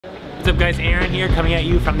What's up guys, Aaron here coming at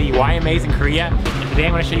you from the YMAs in Korea. And today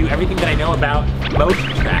I'm going to show you everything that I know about motion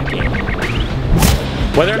tracking.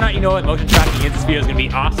 Whether or not you know what motion tracking is, this video is going to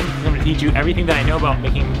be awesome. I'm going to teach you everything that I know about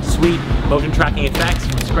making sweet motion tracking effects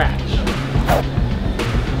from scratch.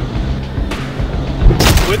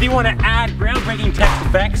 Whether you want to add groundbreaking text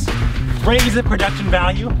effects, raise the production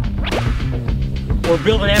value, or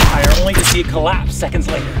build an empire only to see it collapse seconds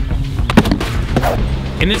later.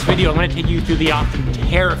 In this video, I'm going to take you through the often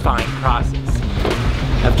terrifying process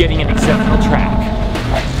of getting an exceptional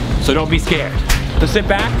track. So don't be scared. So sit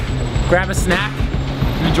back, grab a snack,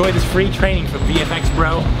 and enjoy this free training from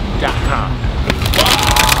VFXbro.com.